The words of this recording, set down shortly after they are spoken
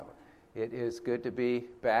It is good to be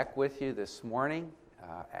back with you this morning.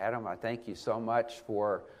 Adam, I thank you so much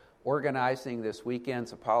for organizing this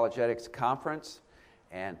weekend's Apologetics Conference,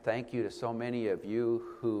 and thank you to so many of you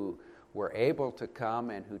who were able to come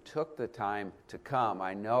and who took the time to come.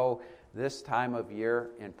 I know this time of year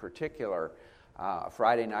in particular, a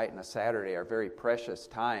Friday night and a Saturday are very precious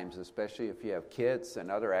times, especially if you have kids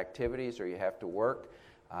and other activities or you have to work.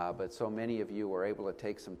 But so many of you were able to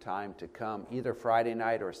take some time to come either Friday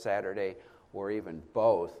night or Saturday or even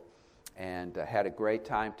both, and had a great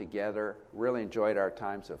time together. Really enjoyed our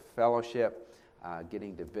times of fellowship,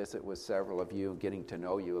 getting to visit with several of you, getting to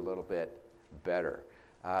know you a little bit better.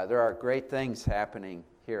 There are great things happening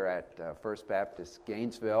here at First Baptist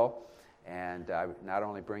Gainesville, and I not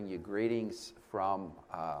only bring you greetings from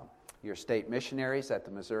your state missionaries at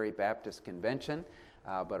the Missouri Baptist Convention,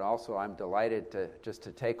 but also I'm delighted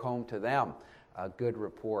to take home to them a good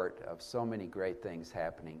report of so many great things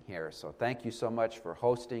happening here. So thank you so much for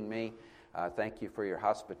hosting me. Thank you for your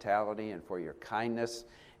hospitality and for your kindness,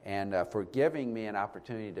 and for giving me an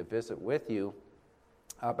opportunity to visit with you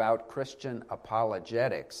about Christian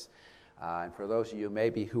apologetics. And for those of you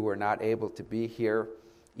maybe who were not able to be here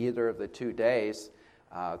either of the 2 days,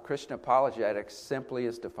 Christian apologetics simply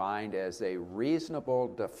is defined as a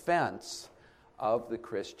reasonable defense of the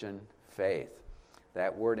Christian faith.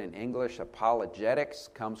 That word in English, apologetics,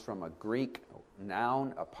 comes from a Greek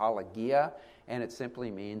noun, apologia, and it simply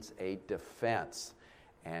means a defense.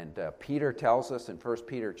 And Peter tells us in 1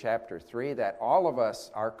 Peter chapter 3 that all of us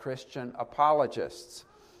are Christian apologists.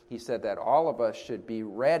 He said that all of us should be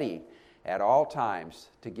ready at all times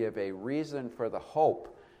to give a reason for the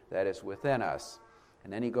hope that is within us.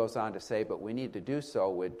 And then he goes on to say, but we need to do so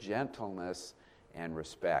with gentleness and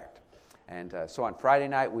respect. And so on Friday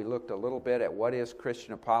night, we looked a little bit at what is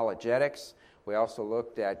Christian apologetics. We also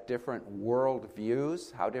looked at different world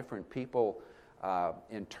views, how different people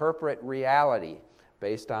interpret reality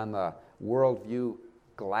based on the worldview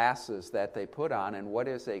glasses that they put on, and what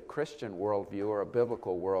is a Christian worldview or a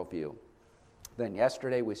biblical worldview. Then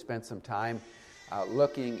yesterday, we spent some time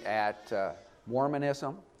looking at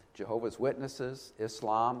Mormonism, Jehovah's Witnesses,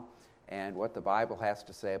 Islam, and what the Bible has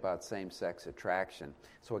to say about same-sex attraction.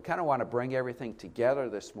 So we kind of want to bring everything together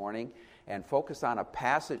this morning and focus on a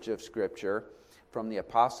passage of Scripture from the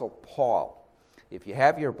Apostle Paul. If you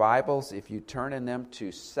have your Bibles, if you turn in them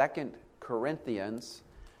to 2 Corinthians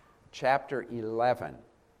chapter 11.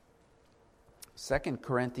 2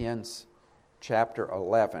 Corinthians chapter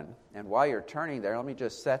 11. And while you're turning there, let me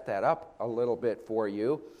just set that up a little bit for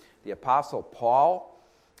you. The Apostle Paul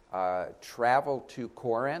traveled to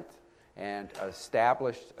Corinth and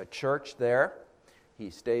established a church there. He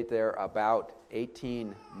stayed there about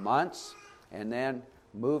 18 months and then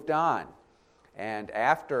moved on. And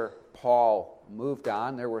after Paul moved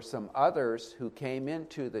on, there were some others who came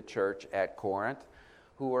into the church at Corinth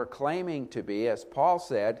who were claiming to be, as Paul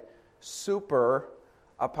said, super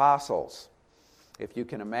apostles, if you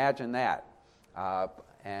can imagine that.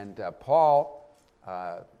 Paul,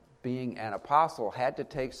 being an apostle, had to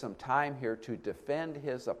take some time here to defend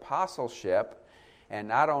his apostleship, and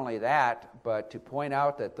not only that, but to point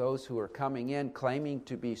out that those who were coming in claiming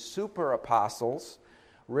to be super apostles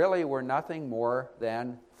really were nothing more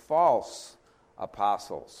than false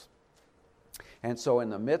apostles. And so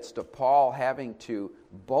in the midst of Paul having to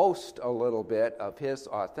boast a little bit of his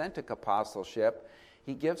authentic apostleship,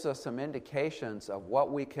 he gives us some indications of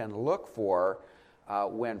what we can look for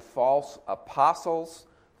when false apostles,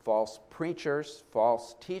 false preachers,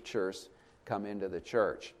 false teachers come into the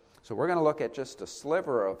church. So we're going to look at just a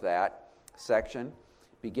sliver of that section,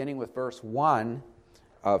 beginning with verse 1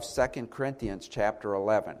 of 2 Corinthians chapter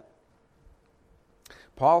 11.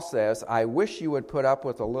 Paul says, I wish you would put up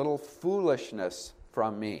with a little foolishness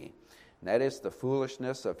from me. And that is the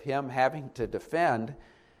foolishness of him having to defend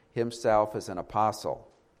himself as an apostle.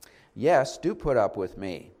 Yes, do put up with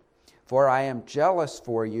me. For I am jealous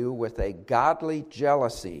for you with a godly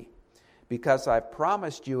jealousy, because I've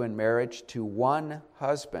promised you in marriage to one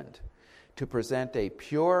husband, to present a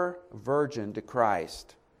pure virgin to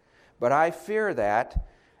Christ. But I fear that,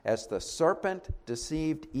 as the serpent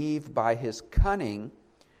deceived Eve by his cunning,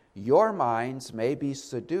 your minds may be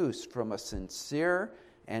seduced from a sincere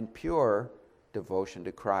and pure devotion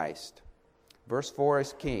to Christ. Verse 4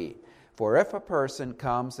 is key. For if a person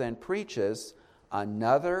comes and preaches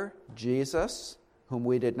another Jesus, whom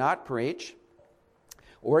we did not preach,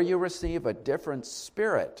 or you receive a different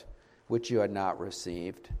spirit, which you had not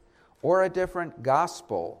received, or a different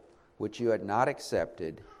gospel, which you had not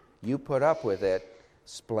accepted, you put up with it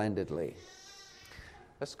splendidly.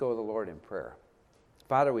 Let's go to the Lord in prayer.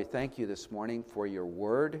 Father, we thank you this morning for your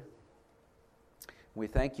word. We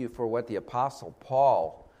thank you for what the Apostle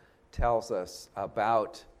Paul tells us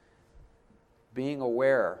about being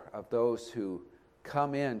aware of those who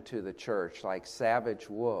come into the church like savage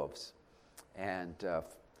wolves and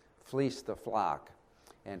fleece the flock.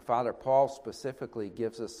 And Father, Paul specifically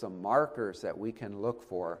gives us some markers that we can look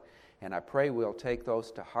for. And I pray we'll take those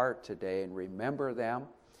to heart today and remember them.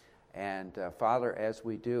 And Father, as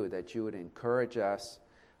we do, that you would encourage us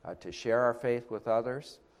to share our faith with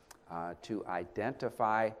others, to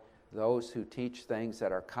identify those who teach things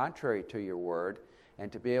that are contrary to your word, and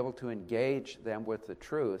to be able to engage them with the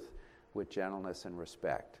truth with gentleness and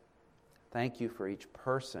respect. Thank you for each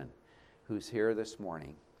person who's here this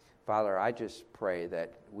morning. Father, I just pray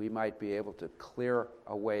that we might be able to clear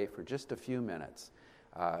away for just a few minutes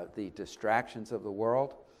the distractions of the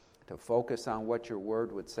world, to focus on what your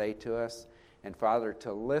word would say to us, and Father,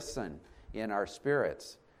 to listen in our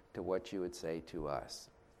spirits to what you would say to us.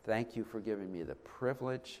 Thank you for giving me the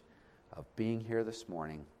privilege of being here this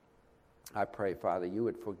morning. I pray, Father, you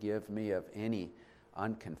would forgive me of any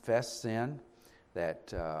unconfessed sin,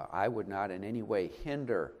 that I would not in any way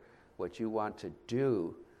hinder what you want to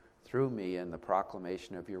do through me in the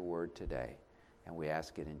proclamation of your word today. And we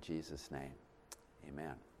ask it in Jesus' name.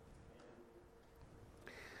 Amen.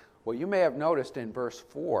 Well, you may have noticed in verse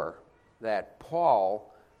 4 that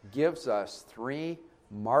Paul gives us 3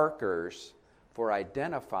 markers for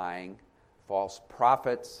identifying false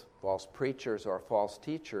prophets, false preachers, or false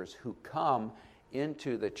teachers who come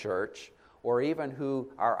into the church, or even who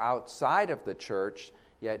are outside of the church,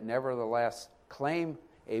 yet nevertheless claim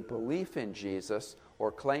a belief in Jesus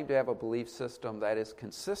or claim to have a belief system that is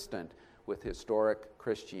consistent with historic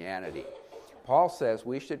Christianity. Paul says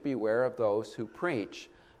we should beware of those who preach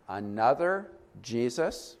another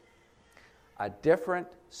Jesus, a different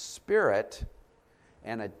spirit,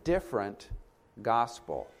 and a different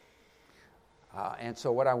gospel. And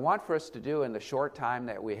so what I want for us to do in the short time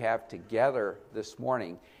that we have together this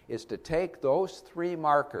morning is to take those 3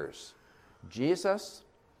 markers, Jesus,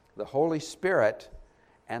 the Holy Spirit,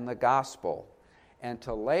 and the gospel, and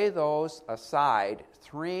to lay those aside,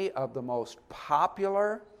 3 of the most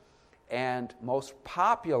popular and most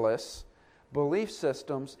populous belief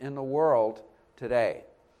systems in the world today.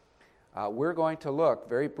 We're going to look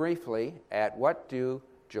very briefly at what do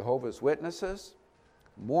Jehovah's Witnesses,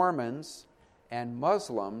 Mormons, and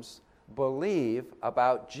Muslims believe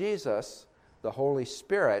about Jesus, the Holy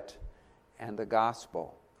Spirit, and the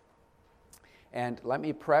gospel. And let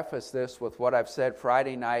me preface this with what I've said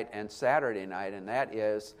Friday night and Saturday night, and that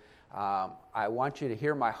is, I want you to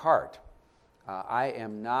hear my heart. I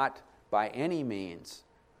am not by any means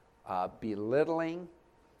belittling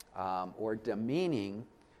or demeaning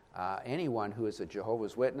anyone who is a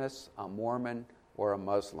Jehovah's Witness, a Mormon, or a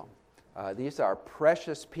Muslim. These are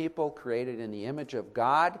precious people created in the image of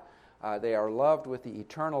God. They are loved with the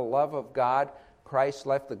eternal love of God. Christ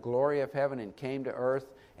left the glory of heaven and came to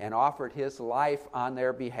earth and offered his life on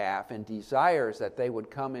their behalf and desires that they would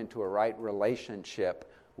come into a right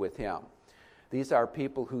relationship with him. These are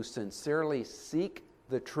people who sincerely seek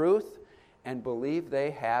the truth and believe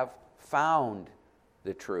they have found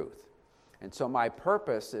the truth. And so my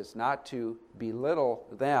purpose is not to belittle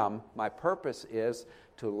them. My purpose is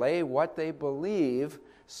to lay what they believe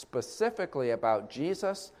specifically about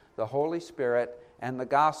Jesus, the Holy Spirit, and the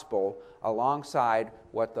gospel alongside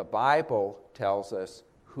what the Bible tells us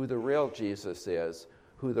who the real Jesus is,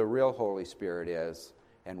 who the real Holy Spirit is,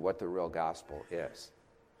 and what the real gospel is.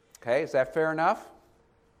 Okay, is that fair enough?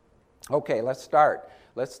 Okay, let's start.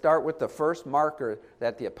 Let's start with the first marker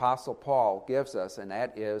that the Apostle Paul gives us, and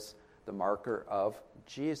that is the marker of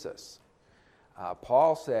Jesus.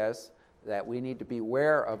 Paul says that we need to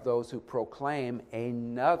beware of those who proclaim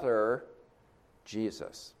another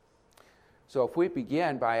Jesus. So if we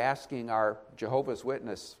begin by asking our Jehovah's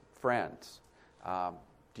Witness friends,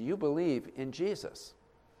 do you believe in Jesus?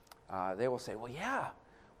 They will say, well, yeah,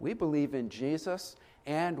 we believe in Jesus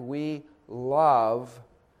and we love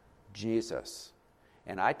Jesus.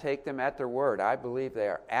 And I take them at their word. I believe they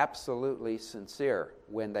are absolutely sincere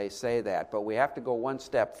when they say that. But we have to go one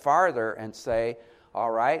step farther and say, all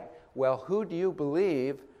right, well, who do you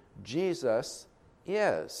believe Jesus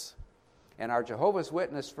is? And our Jehovah's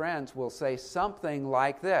Witness friends will say something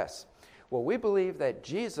like this. Well, we believe that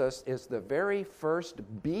Jesus is the very first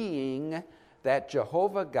being that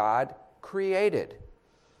Jehovah God created.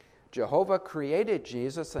 Jehovah created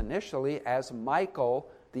Jesus initially as Michael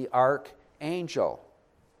the archangel.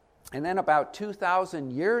 And then about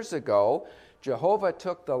 2,000 years ago, Jehovah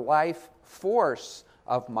took the life force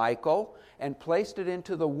of Michael and placed it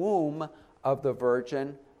into the womb of the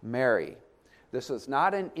Virgin Mary. This is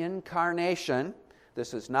not an incarnation.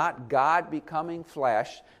 This is not God becoming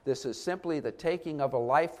flesh. This is simply the taking of a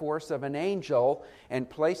life force of an angel and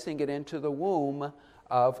placing it into the womb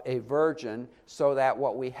of a virgin, so that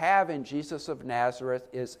what we have in Jesus of Nazareth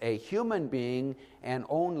is a human being and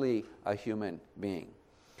only a human being.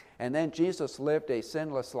 And then Jesus lived a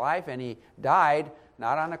sinless life, and he died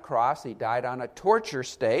not on a cross, he died on a torture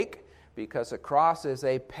stake, because a cross is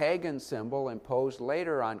a pagan symbol imposed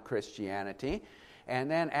later on Christianity.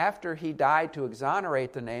 And then after he died to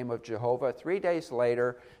exonerate the name of Jehovah, 3 days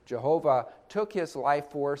later, Jehovah took his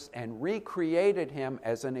life force and recreated him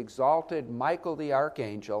as an exalted Michael the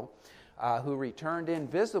Archangel, who returned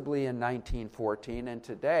invisibly in 1914 and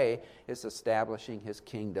today is establishing his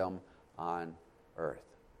kingdom on earth.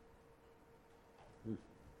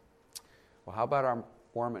 Well, how about our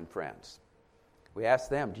Mormon friends? We ask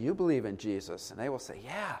them, do you believe in Jesus? And they will say,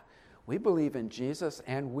 yeah, we believe in Jesus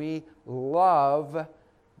and we love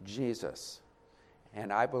Jesus.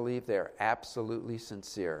 And I believe they're absolutely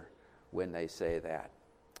sincere when they say that.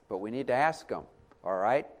 But we need to ask them, all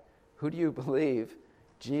right, who do you believe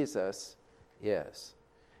Jesus is?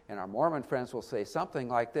 And our Mormon friends will say something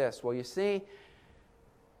like this, well, you see,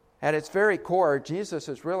 at its very core, Jesus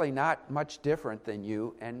is really not much different than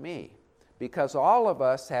you and me, because all of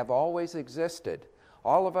us have always existed.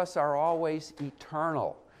 All of us are always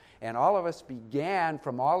eternal. And all of us began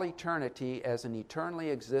from all eternity as an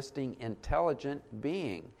eternally existing, intelligent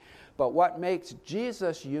being. But what makes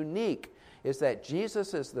Jesus unique is that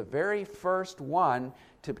Jesus is the very first one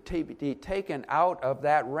to be taken out of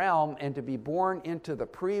that realm and to be born into the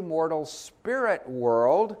premortal spirit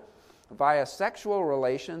world via sexual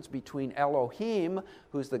relations between Elohim,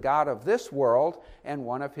 who's the God of this world, and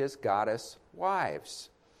one of his goddess wives.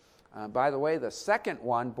 By the way, the second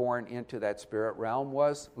one born into that spirit realm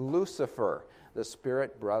was Lucifer, the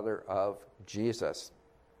spirit brother of Jesus.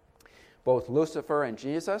 Both Lucifer and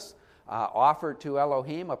Jesus offered to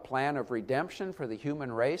Elohim a plan of redemption for the human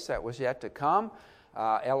race that was yet to come.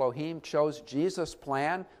 Elohim chose Jesus'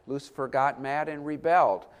 plan. Lucifer got mad and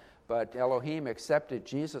rebelled. But Elohim accepted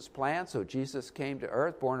Jesus' plan, so Jesus came to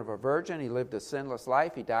earth, born of a virgin. He lived a sinless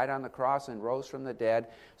life. He died on the cross and rose from the dead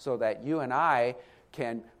so that you and I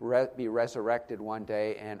can be resurrected one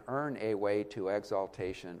day and earn a way to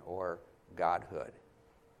exaltation or godhood.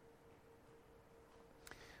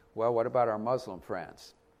 Well, what about our Muslim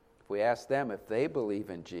friends? If we ask them if they believe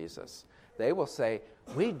in Jesus, they will say,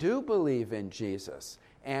 we do believe in Jesus,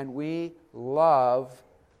 and we love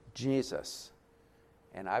Jesus.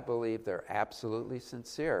 And I believe they're absolutely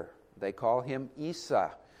sincere. They call him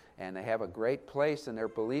Isa, and they have a great place in their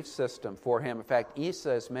belief system for him. In fact,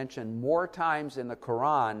 Isa is mentioned more times in the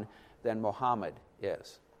Quran than Muhammad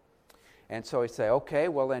is. And so we say, okay,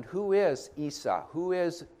 well then who is Isa? Who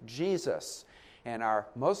is Jesus? And our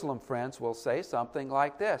Muslim friends will say something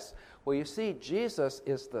like this. Well, you see, Jesus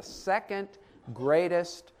is the second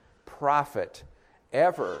greatest prophet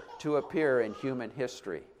ever to appear in human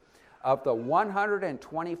history. Of the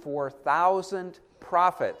 124,000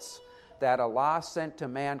 prophets that Allah sent to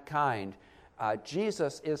mankind,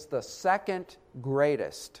 Jesus is the second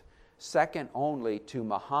greatest, second only to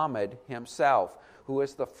Muhammad himself, who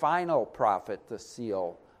is the final prophet, the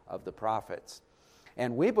seal of the prophets.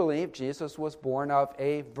 And we believe Jesus was born of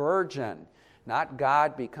a virgin, not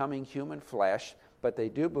God becoming human flesh, but they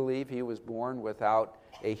do believe he was born without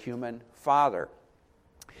a human father.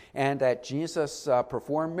 And that Jesus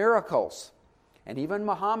performed miracles. And even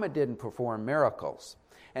Muhammad didn't perform miracles.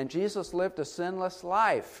 And Jesus lived a sinless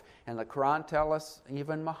life. And the Quran tells us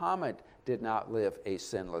even Muhammad did not live a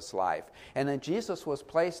sinless life. And then Jesus was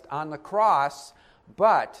placed on the cross,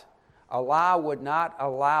 but Allah would not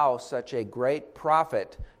allow such a great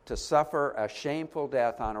prophet to suffer a shameful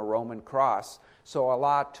death on a Roman cross. So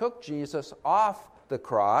Allah took Jesus off the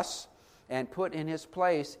cross and put in his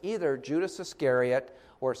place either Judas Iscariot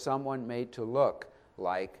or someone made to look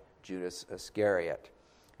like Judas Iscariot.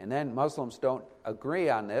 And then Muslims don't agree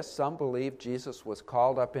on this. Some believe Jesus was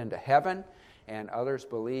called up into heaven, and others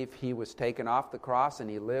believe he was taken off the cross and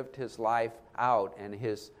he lived his life out and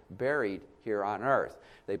is buried here on earth.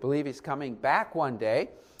 They believe he's coming back one day,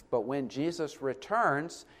 but when Jesus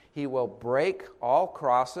returns, he will break all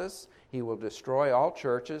crosses, he will destroy all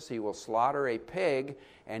churches, he will slaughter a pig,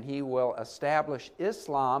 and he will establish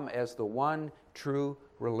Islam as the one true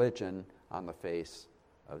religion on the face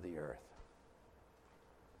of the earth.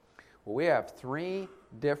 Well, we have three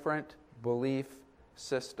different belief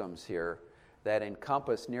systems here that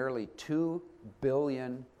encompass nearly 2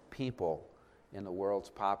 billion people in the world's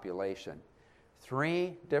population.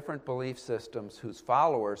 Three different belief systems whose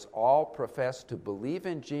followers all profess to believe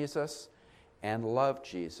in Jesus and love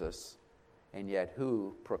Jesus and yet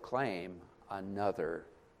who proclaim another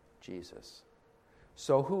Jesus.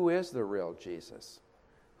 So who is the real Jesus?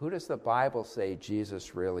 Who does the Bible say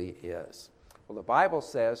Jesus really is? Well, the Bible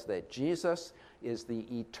says that Jesus is the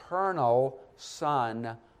eternal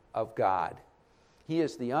Son of God. He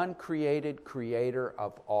is the uncreated creator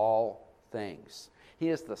of all things. He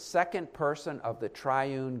is the second person of the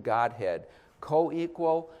triune Godhead,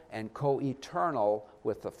 co-equal and co-eternal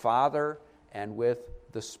with the Father and with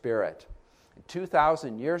the Spirit.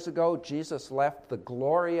 2,000 years ago, Jesus left the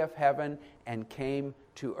glory of heaven and came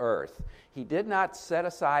to earth. He did not set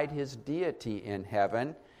aside his deity in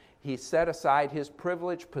heaven. He set aside his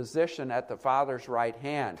privileged position at the Father's right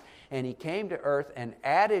hand. And he came to earth and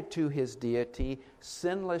added to his deity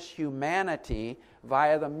sinless humanity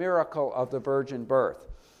via the miracle of the virgin birth,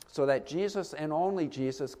 so that Jesus and only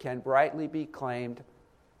Jesus can rightly be claimed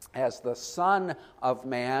as the Son of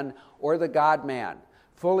Man or the God-man,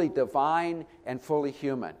 fully divine and fully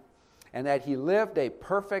human, and that he lived a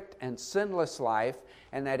perfect and sinless life,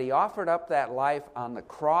 and that he offered up that life on the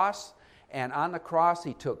cross. And on the cross,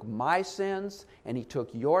 he took my sins, and he took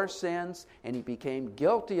your sins, and he became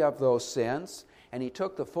guilty of those sins, and he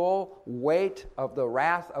took the full weight of the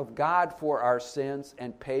wrath of God for our sins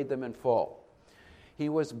and paid them in full. He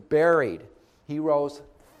was buried. He rose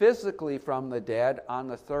physically from the dead on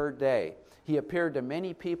the third day. He appeared to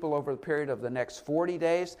many people over the period of the next 40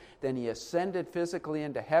 days. Then he ascended physically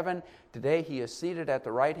into heaven. Today he is seated at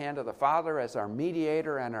the right hand of the Father as our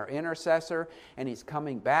mediator and our intercessor. And he's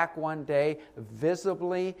coming back one day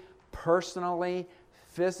visibly, personally,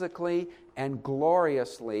 physically, and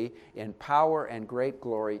gloriously in power and great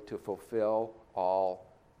glory to fulfill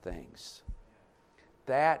all things.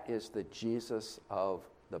 That is the Jesus of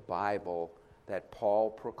the Bible that Paul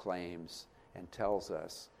proclaims and tells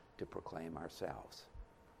us to proclaim ourselves.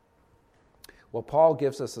 Well, Paul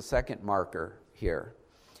gives us a second marker here,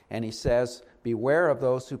 and he says, beware of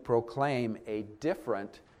those who proclaim a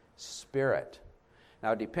different spirit.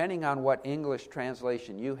 Now, depending on what English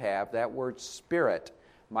translation you have, that word spirit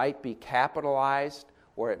might be capitalized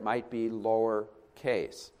or it might be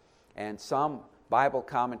lowercase. And some Bible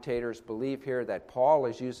commentators believe here that Paul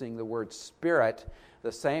is using the word spirit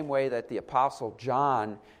the same way that the Apostle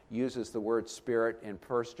John uses the word spirit in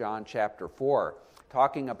 1 John chapter 4,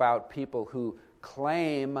 talking about people who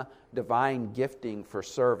claim divine gifting for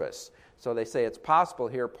service. So they say it's possible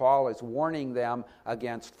here Paul is warning them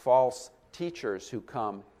against false teachers who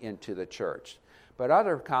come into the church. But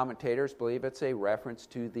other commentators believe it's a reference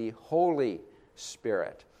to the Holy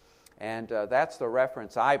Spirit. And that's the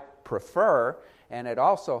reference I prefer, and it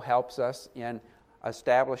also helps us in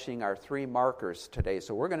establishing our three markers today.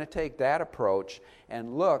 So we're going to take that approach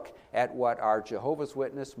and look at what our Jehovah's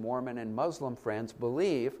Witness, Mormon, and Muslim friends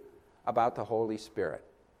believe about the Holy Spirit.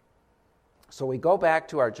 So we go back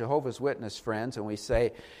to our Jehovah's Witness friends and we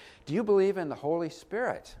say, do you believe in the Holy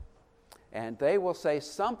Spirit? And they will say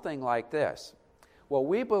something like this. Well,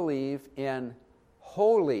 we believe in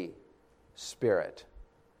Holy Spirit.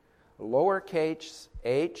 Lowercase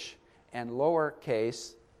h and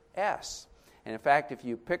lowercase s. And in fact, if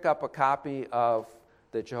you pick up a copy of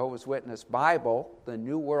the Jehovah's Witness Bible, the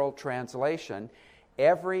New World Translation,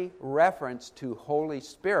 every reference to Holy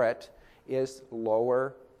Spirit is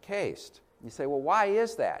lowercased. You say, well, why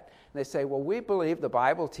is that? And they say, well, we believe the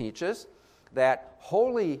Bible teaches that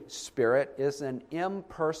Holy Spirit is an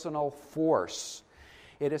impersonal force.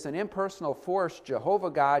 It is an impersonal force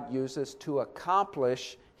Jehovah God uses to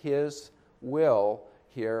accomplish His will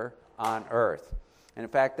here on earth. And in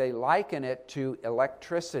fact, they liken it to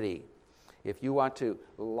electricity. If you want to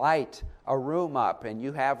light a room up and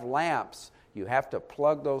you have lamps, you have to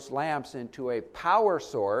plug those lamps into a power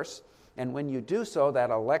source, and when you do so, that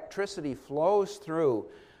electricity flows through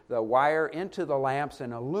the wire into the lamps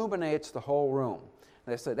and illuminates the whole room.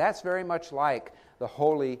 They say that's very much like the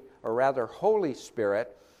Holy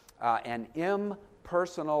Spirit, an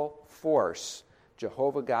impersonal force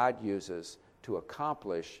Jehovah God uses to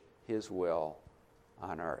accomplish His will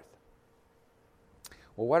on earth.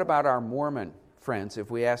 Well, what about our Mormon friends if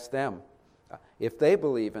we ask them if they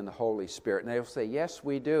believe in the Holy Spirit? And they'll say, yes,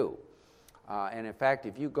 we do. And in fact,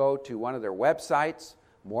 if you go to one of their websites,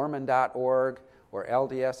 mormon.org or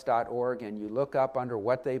lds.org, and you look up under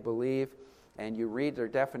what they believe and you read their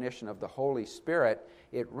definition of the Holy Spirit,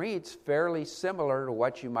 it reads fairly similar to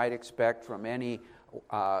what you might expect from any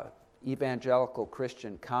evangelical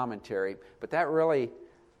Christian commentary, but that really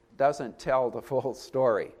doesn't tell the full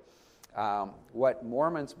story. What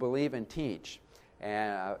Mormons believe and teach,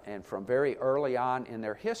 and from very early on in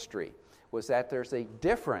their history, was that there's a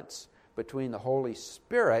difference between the Holy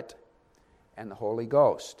Spirit and the Holy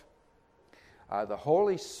Ghost. The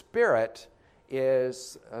Holy Spirit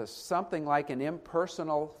is something like an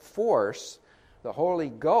impersonal force. The Holy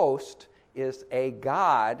Ghost is a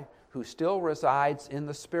God who still resides in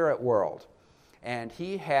the spirit world. And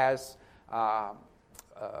he has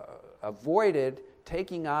avoided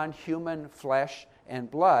taking on human flesh and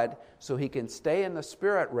blood so he can stay in the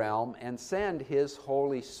spirit realm and send his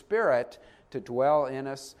Holy Spirit to dwell in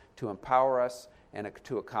us, to empower us, and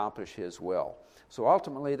to accomplish his will. So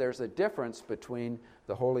ultimately, there's a difference between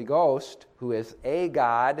the Holy Ghost, who is a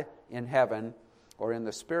God in heaven or in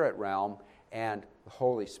the spirit realm, and the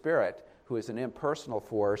Holy Spirit, who is an impersonal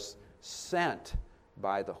force sent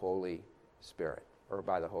by the Holy Spirit or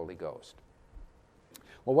by the Holy Ghost.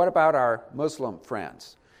 Well, what about our Muslim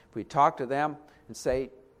friends? If we talk to them and say,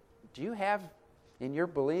 do you have in your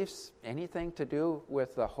beliefs anything to do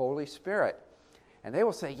with the Holy Spirit? And they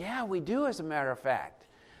will say, yeah, we do, as a matter of fact.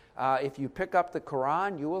 If you pick up the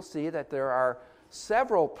Quran, you will see that there are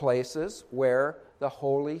several places where the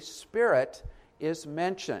Holy Spirit is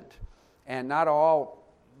mentioned. And not all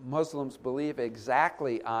Muslims believe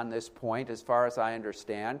exactly on this point, as far as I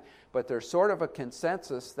understand, but there's sort of a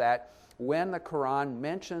consensus that when the Quran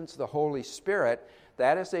mentions the Holy Spirit,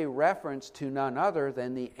 that is a reference to none other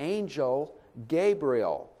than the angel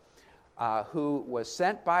Gabriel, who was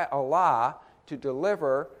sent by Allah to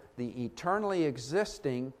deliver the eternally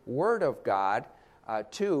existing Word of God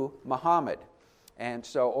to Muhammad. And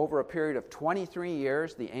so over a period of 23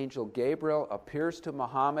 years, the angel Gabriel appears to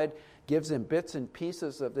Muhammad, gives him bits and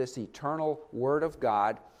pieces of this eternal Word of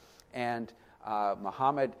God, and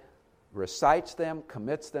Muhammad recites them,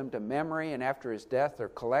 commits them to memory, and after his death they're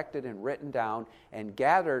collected and written down and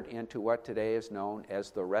gathered into what today is known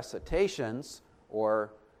as the recitations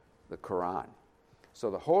or the Quran.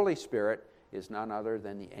 So the Holy Spirit is none other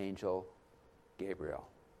than the angel Gabriel.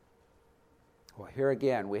 Well, here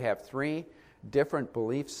again we have three different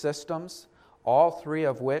belief systems, all three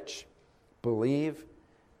of which believe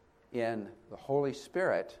in the Holy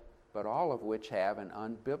Spirit, but all of which have an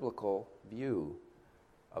unbiblical view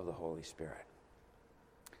of the Holy Spirit.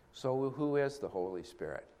 So who is the Holy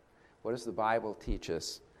Spirit? What does the Bible teach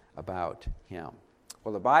us about him?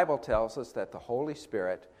 Well, the Bible tells us that the Holy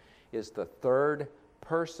Spirit is the third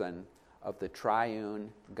person of the triune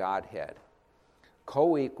Godhead,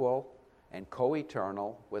 co-equal and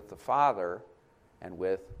co-eternal with the Father and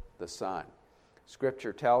with the Son.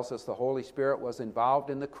 Scripture tells us the Holy Spirit was involved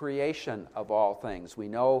in the creation of all things. We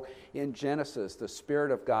know in Genesis the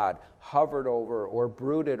Spirit of God hovered over or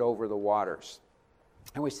brooded over the waters.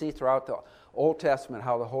 And we see throughout the Old Testament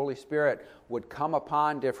how the Holy Spirit would come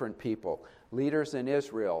upon different people, leaders in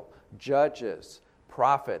Israel, judges,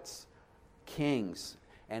 prophets, kings,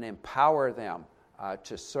 and empower them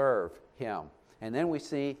to serve him. And then we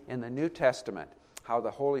see in the New Testament how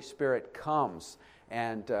the Holy Spirit comes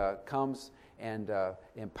and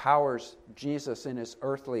empowers Jesus in his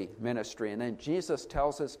earthly ministry. And then Jesus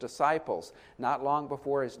tells his disciples, not long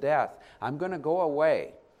before his death, I'm going to go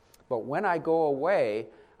away, but when I go away,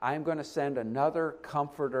 I'm going to send another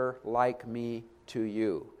comforter like me to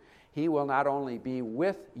you. He will not only be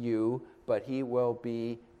with you, but he will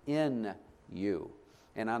be in you.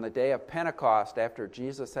 And on the day of Pentecost, after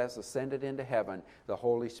Jesus has ascended into heaven, the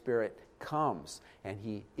Holy Spirit comes and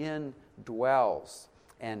he indwells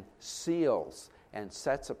and seals and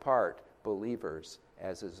sets apart believers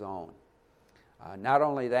as his own. Not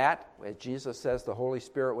only that, as Jesus says, the Holy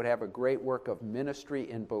Spirit would have a great work of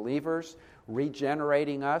ministry in believers,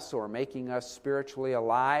 regenerating us or making us spiritually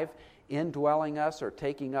alive, indwelling us or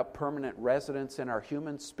taking up permanent residence in our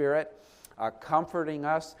human spirit, comforting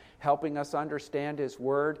us, helping us understand his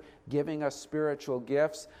word, giving us spiritual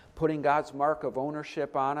gifts, putting God's mark of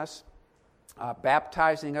ownership on us,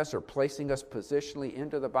 baptizing us or placing us positionally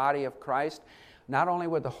into the body of Christ. Not only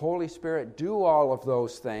would the Holy Spirit do all of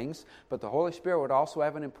those things, but the Holy Spirit would also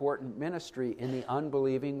have an important ministry in the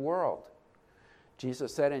unbelieving world.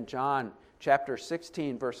 Jesus said in John chapter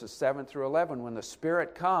 16, verses 7 through 11, when the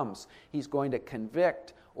Spirit comes, he's going to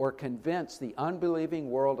convict or convince the unbelieving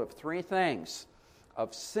world of three things: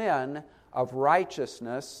 of sin, of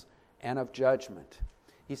righteousness, and of judgment.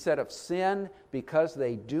 He said of sin because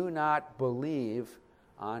they do not believe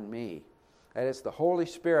on me. That is, the Holy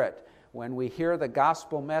Spirit, when we hear the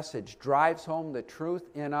gospel message, drives home the truth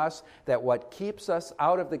in us that what keeps us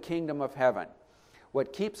out of the kingdom of heaven,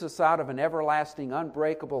 what keeps us out of an everlasting,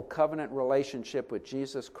 unbreakable covenant relationship with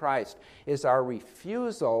Jesus Christ, is our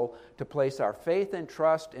refusal to place our faith and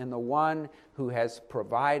trust in the one who has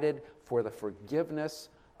provided for the forgiveness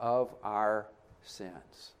of our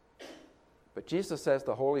sins. But Jesus says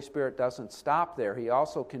the Holy Spirit doesn't stop there. He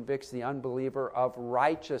also convicts the unbeliever of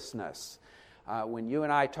righteousness. When you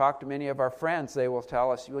and I talk to many of our friends, they will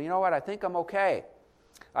tell us, well, you know what, I think I'm okay.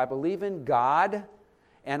 I believe in God,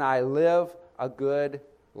 and I live a good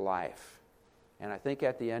life. And I think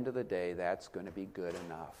at the end of the day, that's going to be good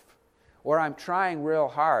enough. Or I'm trying real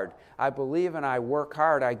hard. I believe and I work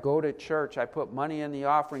hard. I go to church. I put money in the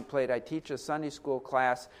offering plate. I teach a Sunday school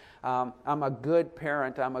class. I'm a good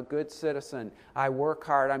parent. I'm a good citizen. I work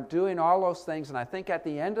hard. I'm doing all those things. And I think at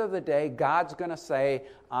the end of the day, God's going to say,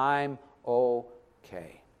 I'm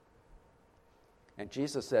okay. And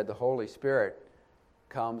Jesus said the Holy Spirit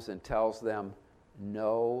comes and tells them,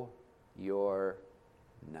 no, you're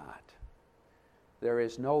not. There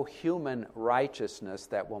is no human righteousness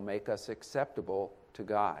that will make us acceptable to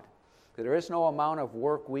God. There is no amount of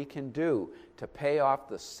work we can do to pay off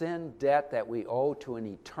the sin debt that we owe to an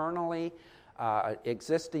eternally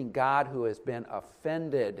existing God who has been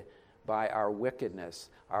offended by our wickedness,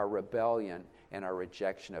 our rebellion, and our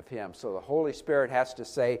rejection of Him. So the Holy Spirit has to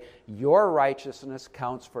say, your righteousness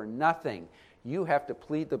counts for nothing. You have to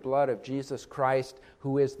plead the blood of Jesus Christ,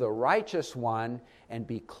 who is the righteous one, and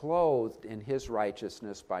be clothed in His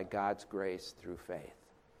righteousness by God's grace through faith.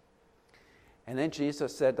 And then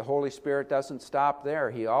Jesus said the Holy Spirit doesn't stop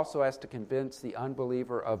there. He also has to convince the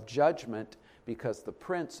unbeliever of judgment because the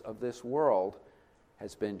prince of this world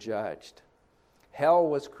has been judged. Hell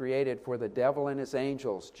was created for the devil and his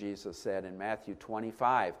angels, Jesus said in Matthew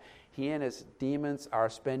 25. He and his demons are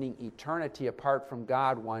spending eternity apart from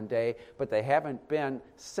God one day, but they haven't been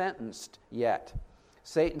sentenced yet.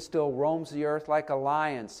 Satan still roams the earth like a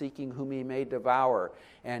lion, seeking whom he may devour.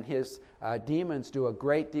 And his demons do a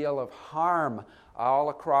great deal of harm all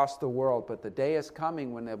across the world. But the day is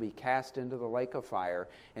coming when they'll be cast into the lake of fire.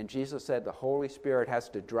 And Jesus said the Holy Spirit has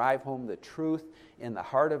to drive home the truth in the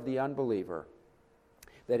heart of the unbeliever,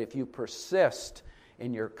 that if you persist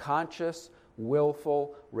in your conscious,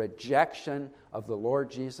 willful rejection of the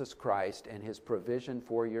Lord Jesus Christ and His provision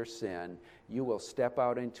for your sin, you will step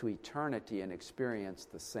out into eternity and experience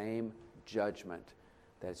the same judgment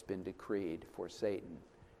that's been decreed for Satan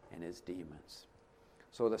and his demons.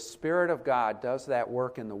 So the Spirit of God does that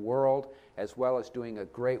work in the world as well as doing a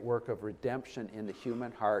great work of redemption in the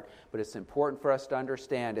human heart. But it's important for us to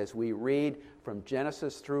understand as we read from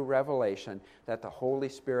Genesis through Revelation that the Holy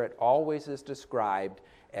Spirit always is described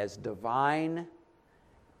as divine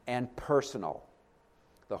and personal.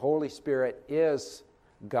 The Holy Spirit is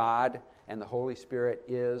God, and the Holy Spirit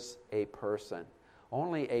is a person.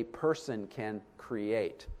 Only a person can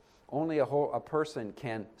create. Only a person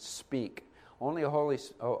can speak. Only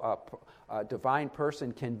a divine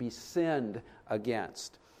person can be sinned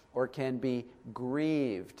against, or can be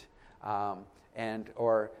grieved,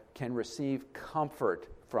 or can receive comfort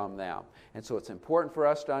from them. And so it's important for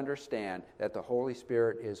us to understand that the Holy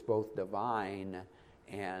Spirit is both divine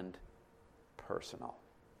and personal.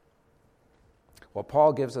 Well,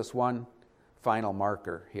 Paul gives us one final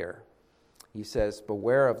marker here. He says,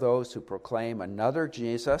 beware of those who proclaim another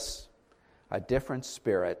Jesus, a different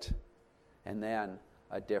spirit, and then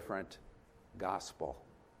a different gospel.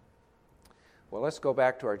 Well, let's go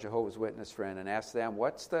back to our Jehovah's Witness friend and ask them,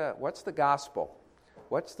 what's the gospel?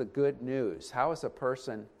 What's the good news? How is a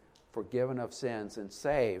person forgiven of sins and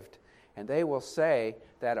saved? And they will say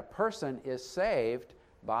that a person is saved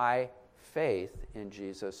by faith in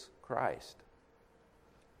Jesus Christ.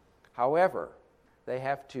 However, they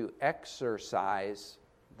have to exercise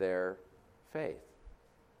their faith.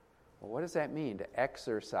 Well, what does that mean, to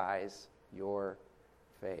exercise your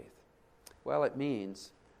faith? Well, it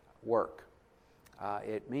means work.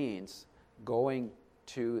 It means going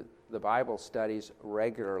to the Bible studies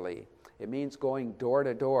regularly. It means going door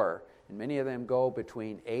to door, and many of them go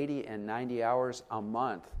between 80 and 90 hours a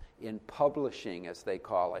month in publishing, as they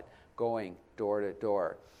call it, going door to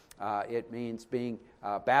door. It means being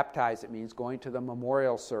baptized. It means going to the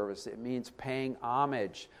memorial service. It means paying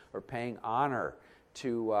homage or paying honor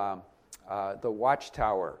to the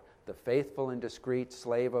Watchtower, the faithful and discreet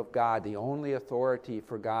slave of God, the only authority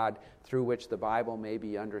for God through which the Bible may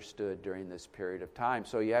be understood during this period of time.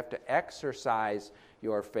 So you have to exercise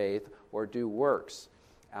your faith or do works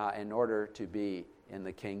in order to be in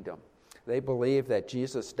the kingdom. They believe that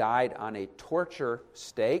Jesus died on a torture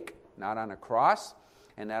stake, not on a cross,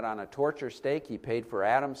 and that on a torture stake he paid for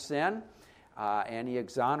Adam's sin, and he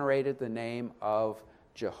exonerated the name of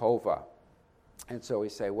Jehovah. And so we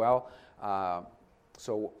say, well,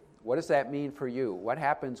 so what does that mean for you? What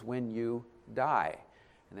happens when you die?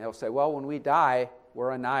 And they'll say, well, when we die,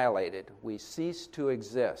 we're annihilated. We cease to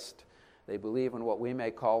exist. They believe in what we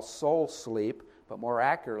may call soul sleep, but more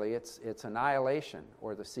accurately, it's annihilation,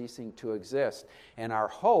 or the ceasing to exist. And our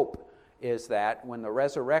hope is that when the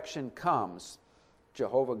resurrection comes,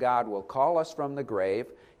 Jehovah God will call us from the grave.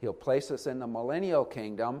 He'll place us in the millennial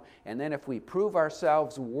kingdom. And then if we prove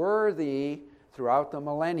ourselves worthy throughout the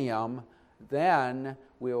millennium, then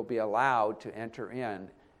we will be allowed to enter in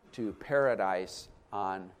to paradise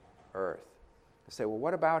on earth. You say, well,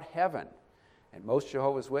 what about heaven? And most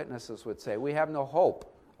Jehovah's Witnesses would say, we have no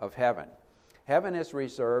hope of heaven. Heaven is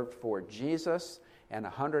reserved for Jesus and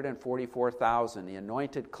 144,000, the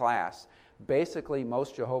anointed class. Basically,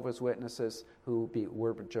 most Jehovah's Witnesses who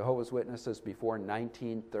were Jehovah's Witnesses before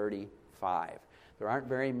 1935. There aren't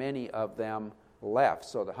very many of them left.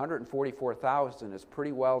 So the 144,000 is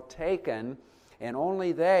pretty well taken, and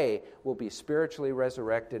only they will be spiritually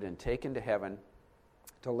resurrected and taken to heaven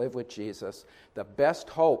to live with Jesus. The best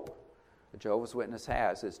hope a Jehovah's Witness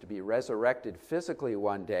has is to be resurrected physically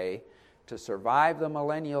one day, to survive the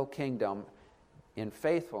millennial kingdom in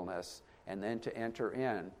faithfulness, and then to enter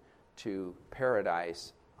in to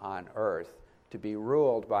paradise on earth, to be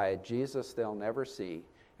ruled by a Jesus they'll never see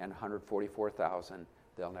and 144,000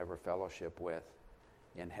 they'll never fellowship with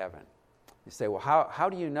in heaven. You say, well, how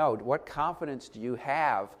do you know? What confidence do you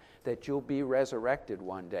have that you'll be resurrected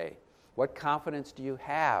one day? What confidence do you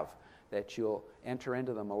have that you'll enter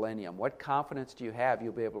into the millennium? What confidence do you have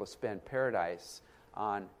you'll be able to spend paradise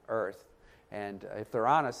on earth? And if they're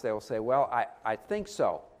honest, they will say, well, I think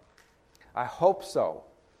so. I hope so.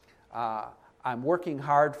 I'm working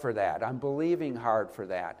hard for that. I'm believing hard for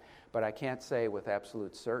that. But I can't say with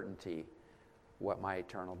absolute certainty what my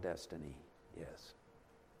eternal destiny is.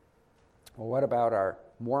 Well, what about our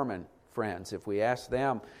Mormon friends? If we ask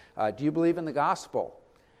them, do you believe in the gospel?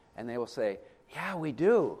 And they will say, yeah, we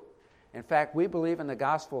do. In fact, we believe in the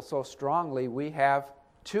gospel so strongly we have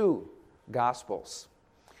two gospels.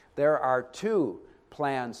 There are two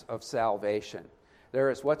plans of salvation. There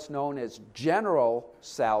is what's known as general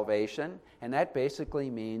salvation, and that basically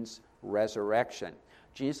means resurrection.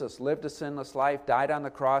 Jesus lived a sinless life, died on the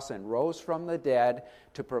cross, and rose from the dead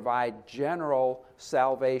to provide general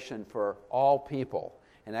salvation for all people.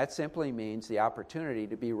 And that simply means the opportunity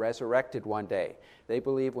to be resurrected one day. They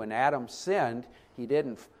believe when Adam sinned, he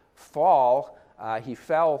didn't fall, he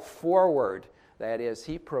fell forward. That is,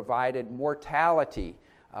 he provided mortality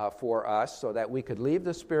for us so that we could leave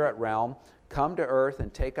the spirit realm, come to earth,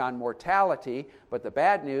 and take on mortality. But the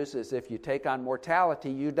bad news is if you take on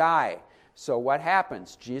mortality, you die. So what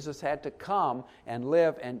happens? Jesus had to come and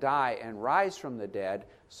live and die and rise from the dead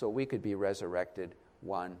so we could be resurrected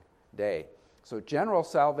one day. So general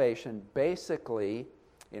salvation basically,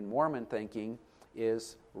 in Mormon thinking,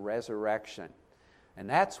 is resurrection. And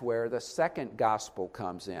that's where the second gospel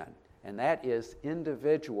comes in, and that is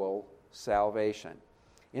individual salvation.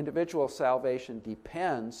 Individual salvation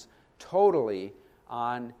depends totally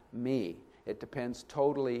on me. It depends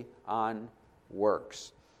totally on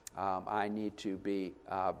works. I need to be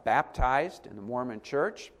baptized in the Mormon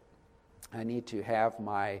Church. I need to have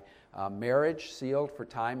my marriage sealed for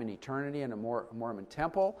time and eternity in a Mormon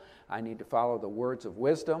temple. I need to follow the words of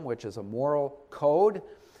wisdom, which is a moral code.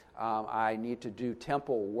 I need to do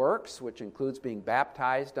temple works, which includes being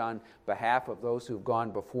baptized on behalf of those who've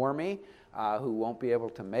gone before me, who won't be able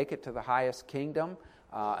to make it to the highest kingdom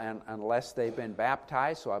unless they've been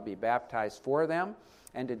baptized, so I'll be baptized for them,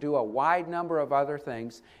 and to do a wide number of other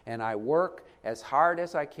things. And I work as hard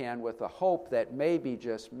as I can with the hope that maybe,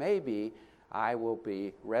 just maybe, I will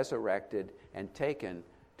be resurrected and taken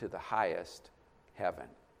to the highest heaven.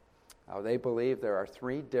 Now, they believe there are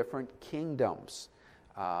three different kingdoms.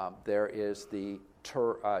 There is the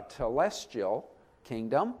telestial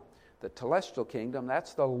kingdom. The telestial kingdom,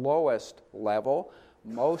 that's the lowest level.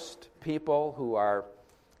 Most people who are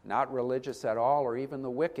not religious at all, or even the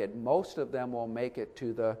wicked, most of them will make it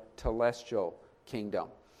to the telestial kingdom.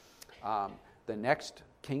 The next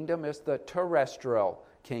kingdom is the terrestrial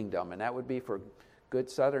kingdom, and that would be for good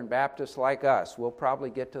Southern Baptists like us. We'll probably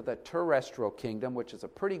get to the terrestrial kingdom, which is a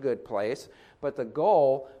pretty good place, but the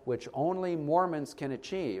goal, which only Mormons can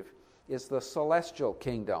achieve, is the celestial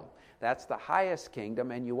kingdom. That's the highest kingdom,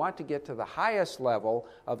 and you want to get to the highest level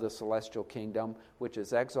of the celestial kingdom, which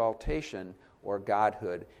is exaltation or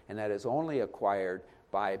godhood, and that is only acquired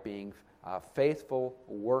by being faithful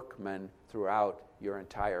workmen throughout your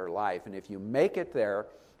entire life. And if you make it there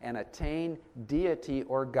and attain deity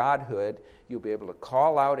or godhood, you'll be able to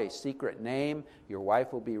call out a secret name, your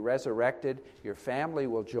wife will be resurrected, your family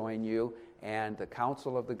will join you, and the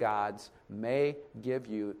council of the gods may give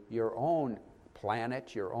you your own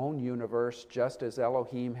planet, your own universe, just as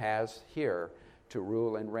Elohim has here, to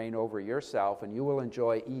rule and reign over yourself, and you will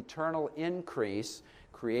enjoy eternal increase,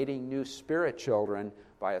 creating new spirit children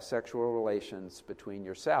by a sexual relations between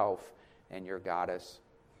yourself and your goddess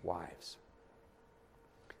wives.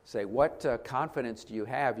 Say, what confidence do you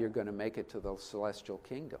have you're going to make it to the celestial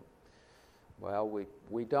kingdom? Well,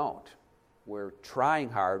 we don't. We're trying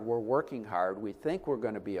hard. We're working hard. We think we're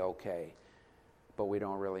going to be okay, but we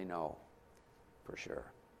don't really know for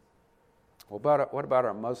sure. Well, what about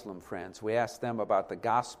our Muslim friends? We asked them about the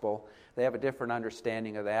gospel. They have a different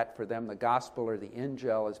understanding of that. For them, the gospel or the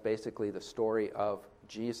Injil is basically the story of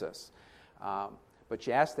Jesus. But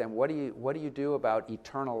you ask them, what do you do about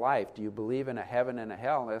eternal life? Do you believe in a heaven and a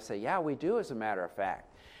hell? And they'll say, yeah, we do, as a matter of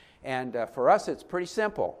fact. And for us, it's pretty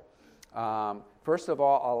simple. First of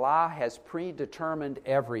all, Allah has predetermined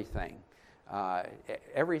everything.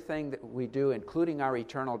 Everything that we do, including our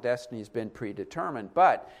eternal destiny, has been predetermined.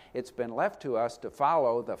 But it's been left to us to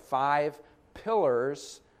follow the 5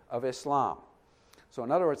 pillars of Islam. So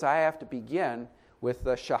in other words, I have to begin with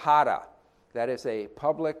the Shahada. That is a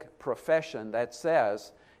public profession that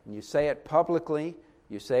says, and you say it publicly,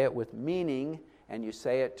 you say it with meaning, and you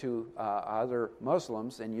say it to other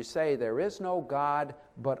Muslims, and you say, there is no God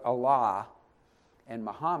but Allah, and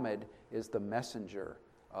Muhammad is the messenger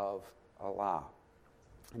of Allah.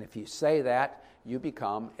 And if you say that, you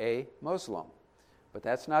become a Muslim. But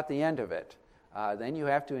that's not the end of it. Then you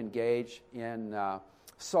have to engage in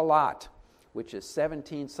Salat, which is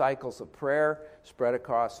 17 cycles of prayer spread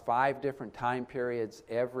across 5 different time periods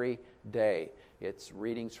every day. It's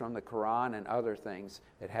readings from the Quran and other things.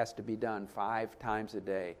 It has to be done 5 times a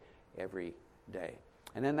day, every day.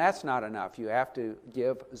 And then that's not enough. You have to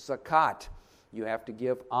give zakat. You have to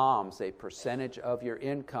give alms, a percentage of your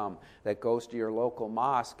income that goes to your local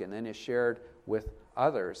mosque and then is shared with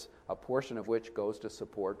others, a portion of which goes to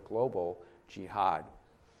support global jihad.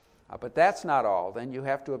 But that's not all. Then you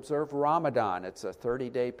have to observe Ramadan. It's a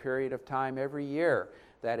 30-day period of time every year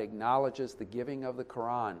that acknowledges the giving of the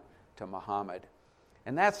Quran to Muhammad.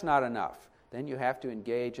 And that's not enough. Then you have to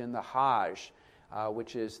engage in the Hajj,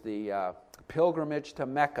 which is the pilgrimage to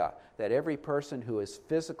Mecca that every person who is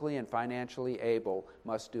physically and financially able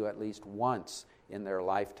must do at least once in their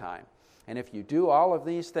lifetime. And if you do all of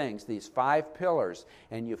these things, these 5 pillars,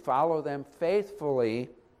 and you follow them faithfully,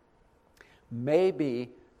 maybe,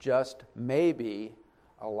 just maybe,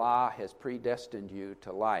 Allah has predestined you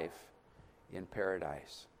to life in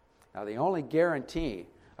paradise. Now, the only guarantee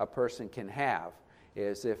a person can have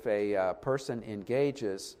is if a person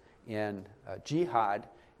engages in jihad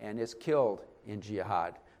and is killed in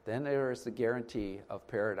jihad. Then there is the guarantee of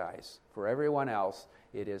paradise. For everyone else,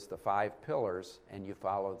 it is the 5 pillars, and you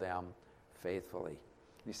follow them faithfully.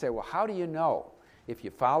 You say, well, how do you know if you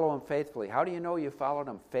follow them faithfully? How do you know you followed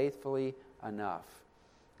them faithfully enough?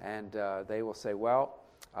 And they will say, well,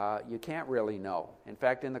 you can't really know. In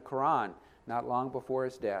fact, in the Quran, not long before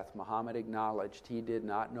his death, Muhammad acknowledged he did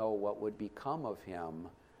not know what would become of him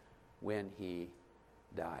when he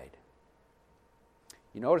died.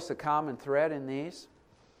 You notice a common thread in these?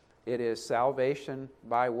 It is salvation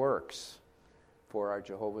by works for our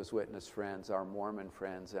Jehovah's Witness friends, our Mormon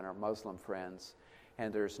friends, and our Muslim friends,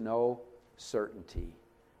 and there's no certainty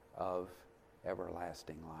of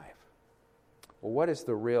everlasting life. Well, what is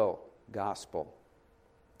the real gospel?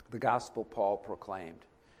 The gospel Paul proclaimed,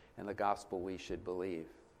 and the gospel we should believe.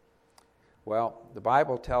 Well, the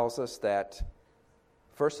Bible tells us that,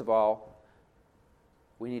 first of all,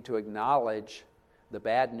 we need to acknowledge the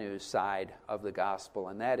bad news side of the gospel,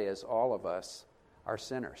 and that is all of us are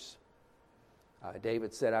sinners.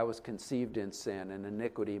 David said, I was conceived in sin, and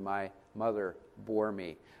iniquity my mother bore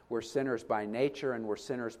me. We're sinners by nature and we're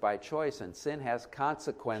sinners by choice, and sin has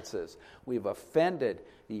consequences. We've offended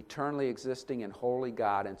the eternally existing and holy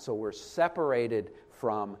God, and so we're separated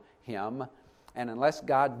from Him. And unless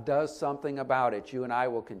God does something about it, you and I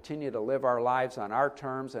will continue to live our lives on our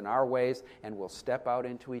terms and our ways, and we'll step out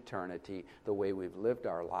into eternity the way we've lived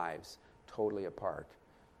our lives, totally apart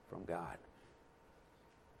from God.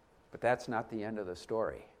 But that's not the end of the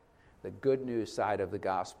story. The good news side of the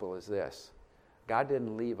gospel is this: God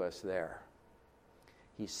didn't leave us there.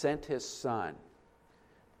 He sent His Son,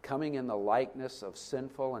 coming in the likeness of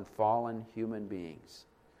sinful and fallen human beings,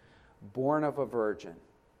 born of a virgin,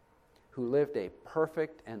 who lived a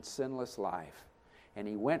perfect and sinless life. And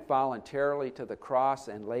He went voluntarily to the cross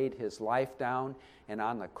and laid His life down. And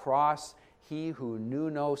on the cross, He who knew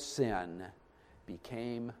no sin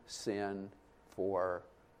became sin for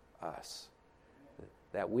us,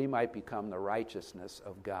 that we might become the righteousness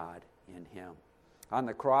of God in Him. On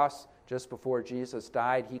the cross, just before Jesus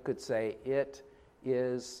died, He could say, "It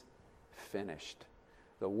is finished."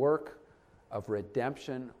 The work of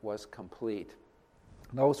redemption was complete.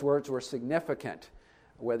 Those words were significant.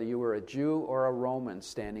 whether you were a Jew or a Roman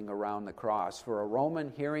standing around the cross. For a Roman,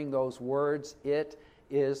 hearing those words, "It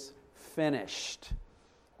is finished,"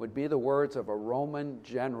 would be the words of a Roman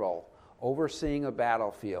general overseeing a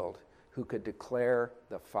battlefield who could declare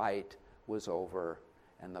the fight was over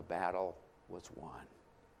and the battle was won.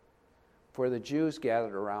 For the Jews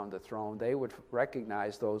gathered around the throne, they would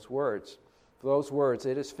recognize those words. Those words,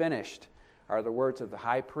 "It is finished," are the words of the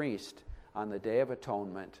high priest on the Day of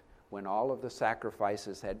Atonement, when all of the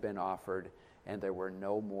sacrifices had been offered and there were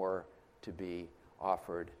no more to be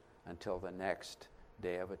offered until the next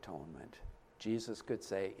Day of Atonement. Jesus could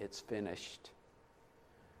say, "It's finished."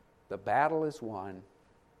 The battle is won,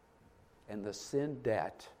 and the sin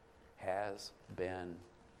debt has been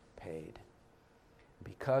paid.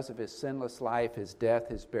 Because of his sinless life, his death,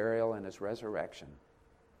 his burial, and his resurrection,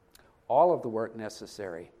 all of the work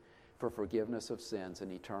necessary for forgiveness of sins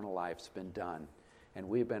and eternal life has been done. And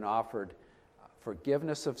we've been offered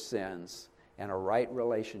forgiveness of sins and a right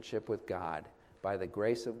relationship with God by the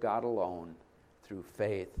grace of God alone, through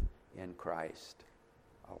faith in Christ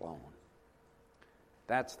alone.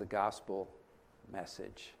 That's the gospel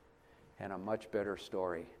message, and a much better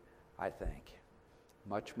story, I think.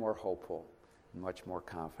 Much more hopeful, much more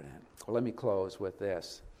confident. Well, let me close with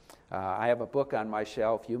this. I have a book on my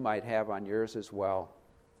shelf, you might have on yours as well,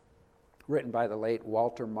 written by the late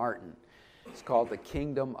Walter Martin. It's called The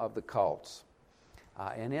Kingdom of the Cults.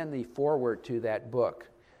 And in the foreword to that book,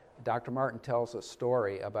 Dr. Martin tells a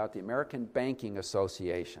story about the American Banking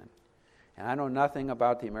Association. And I know nothing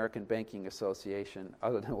about the American Banking Association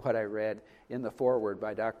other than what I read in the foreword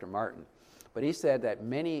by Dr. Martin. But he said that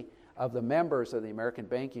many of the members of the American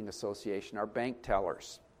Banking Association are bank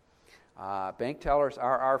tellers. Bank tellers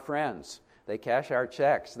are our friends. They cash our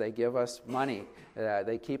checks. They give us money.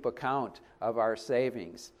 They keep account of our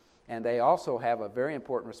savings. And they also have a very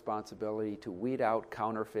important responsibility to weed out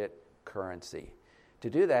counterfeit currency. To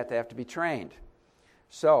do that, they have to be trained.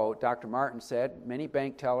 So, Dr. Martin said, many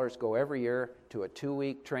bank tellers go every year to a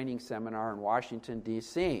 2-week training seminar in Washington,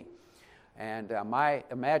 D.C. And my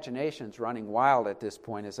imagination's running wild at this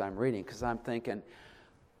point as I'm reading, because I'm thinking,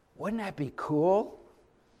 wouldn't that be cool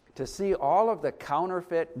to see all of the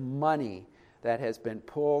counterfeit money that has been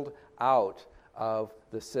pulled out of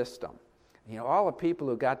the system? You know, all the people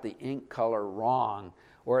who got the ink color wrong,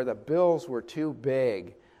 or the bills were too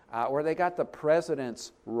big, or they got the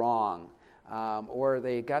presidents wrong, or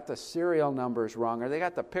they got the serial numbers wrong, or they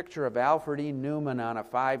got the picture of Alfred E. Newman on a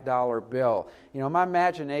 $5 bill. You know, my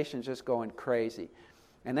imagination's just going crazy.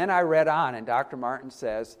 And then I read on, and Dr. Martin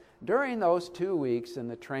says, during those 2 weeks in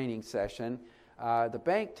the training session, the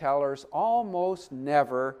bank tellers almost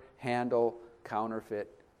never handle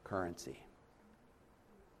counterfeit currency.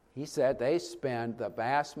 He said they spend the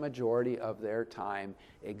vast majority of their time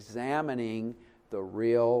examining the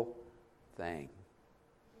real thing.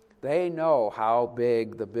 They know how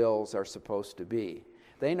big the bills are supposed to be.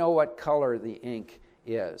 They know what color the ink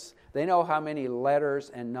is. They know how many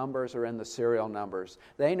letters and numbers are in the serial numbers.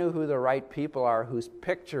 They know who the right people are whose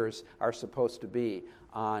pictures are supposed to be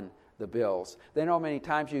on the bills. They know many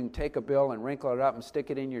times you can take a bill and wrinkle it up and stick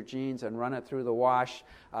it in your jeans and run it through the wash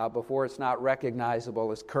before it's not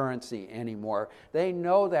recognizable as currency anymore. They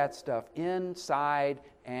know that stuff inside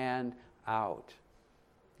and out.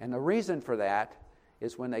 And the reason for that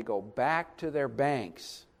is when they go back to their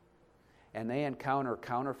banks and they encounter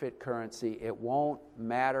counterfeit currency, it won't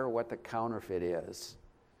matter what the counterfeit is,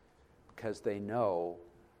 because they know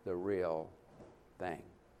the real thing.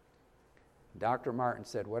 Dr. Martin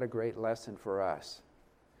said, what a great lesson for us.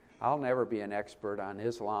 I'll never be an expert on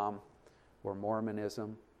Islam or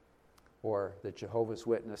Mormonism or the Jehovah's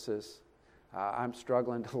Witnesses. I'm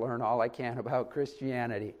struggling to learn all I can about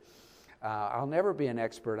Christianity. I'll never be an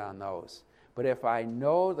expert on those. But if I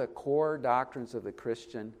know the core doctrines of the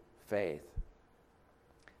Christian faith,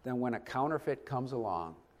 then when a counterfeit comes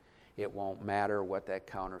along, it won't matter what that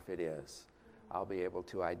counterfeit is. I'll be able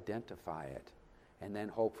to identify it and then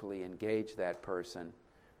hopefully engage that person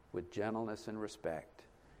with gentleness and respect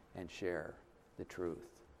and share the truth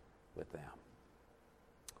with them.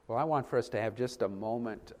 Well, I want for us to have just a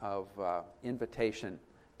moment of invitation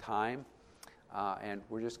time, and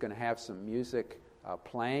we're just going to have some music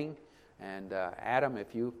playing. And Adam,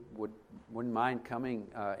 if you wouldn't mind coming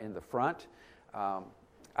in the front.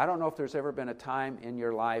 I don't know if there's ever been a time in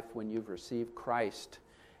your life when you've received Christ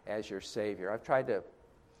as your Savior. I've tried to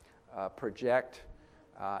project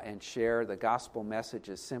and share the gospel message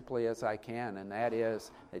as simply as I can, and that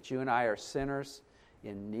is that you and I are sinners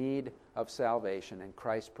in need of salvation, and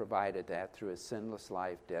Christ provided that through his sinless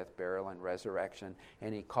life, death, burial, and resurrection.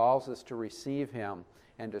 And he calls us to receive him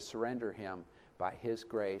and to surrender him by His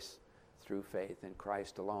grace through faith in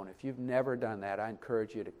Christ alone. If you've never done that, I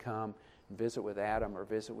encourage you to come and visit with Adam or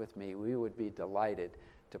visit with me. We would be delighted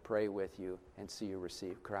to pray with you and see you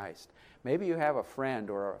receive Christ. Maybe you have a friend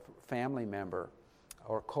or a family member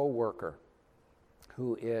or co-worker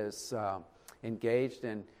who is engaged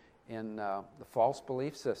in the false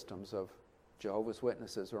belief systems of Jehovah's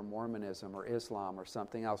Witnesses or Mormonism or Islam or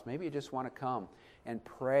something else. Maybe you just want to come and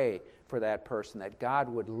pray for that person, that God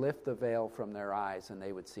would lift the veil from their eyes and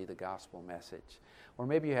they would see the gospel message. Or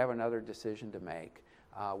maybe you have another decision to make.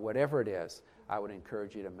 Whatever it is, I would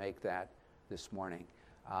encourage you to make that this morning.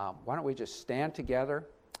 Why don't we just stand together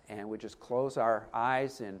and we just close our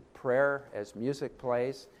eyes in prayer as music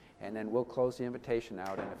plays, and then we'll close the invitation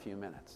out in a few minutes.